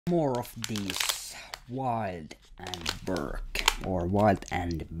More of these Wild and Berg or Wild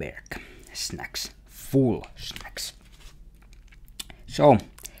and Berg snacks, full snacks. So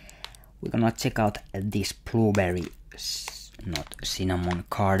we're gonna check out this blueberry, not cinnamon,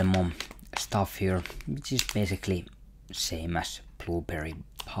 cardamom stuff here, which is basically same as blueberry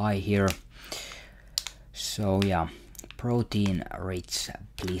pie here. So yeah, protein rich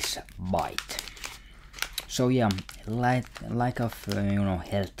bliss bite. So yeah, like of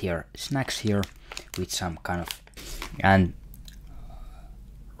healthier snacks here with some kind of, and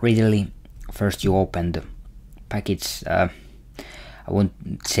really first you open the package. I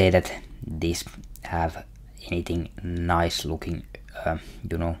wouldn't say that these have anything nice looking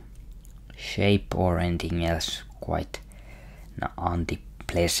shape or anything else, quite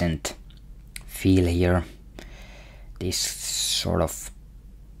unpleasant feel here. This sort of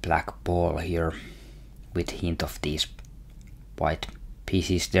black ball here with hint of these white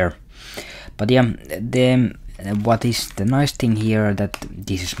pieces there. But yeah, what is the nice thing here, that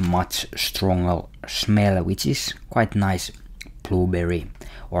this is much stronger smell, which is quite nice blueberry,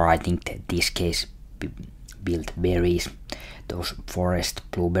 or I think that this case built berries, those forest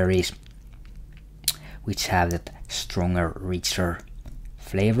blueberries, which have that stronger, richer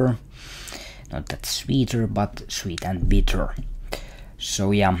flavor. Not that sweeter, but sweet and bitter.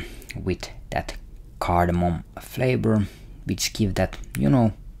 So yeah, with that cardamom flavor, which give that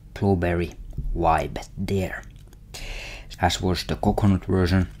blueberry vibe there. As was the coconut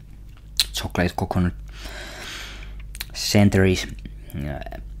version, chocolate coconut. Center is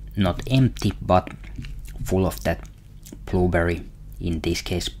not empty but full of that blueberry, in this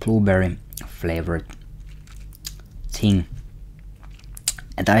case blueberry flavored thing.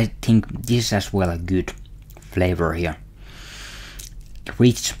 And I think this is as well a good flavor here.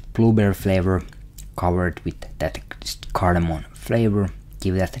 Rich blueberry flavor covered with that cardamom flavor,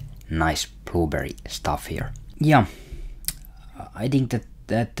 give that nice blueberry stuff here. Yeah, I think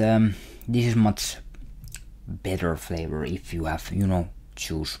that this is much better flavor if you have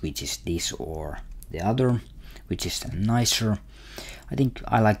choose which is this or the other, which is nicer. I think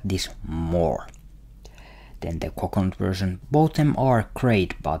I like this more than the coconut version. Both them are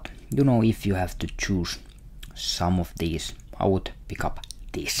great, but if you have to choose some of these, I would pick up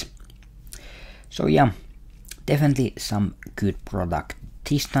this. So yeah, definitely some good product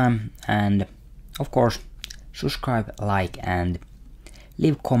this time, and of course subscribe, like, and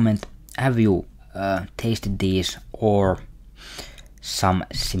leave comment. Have you tasted these or some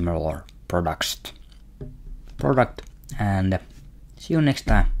similar product, and see you next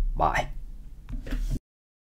time. Bye.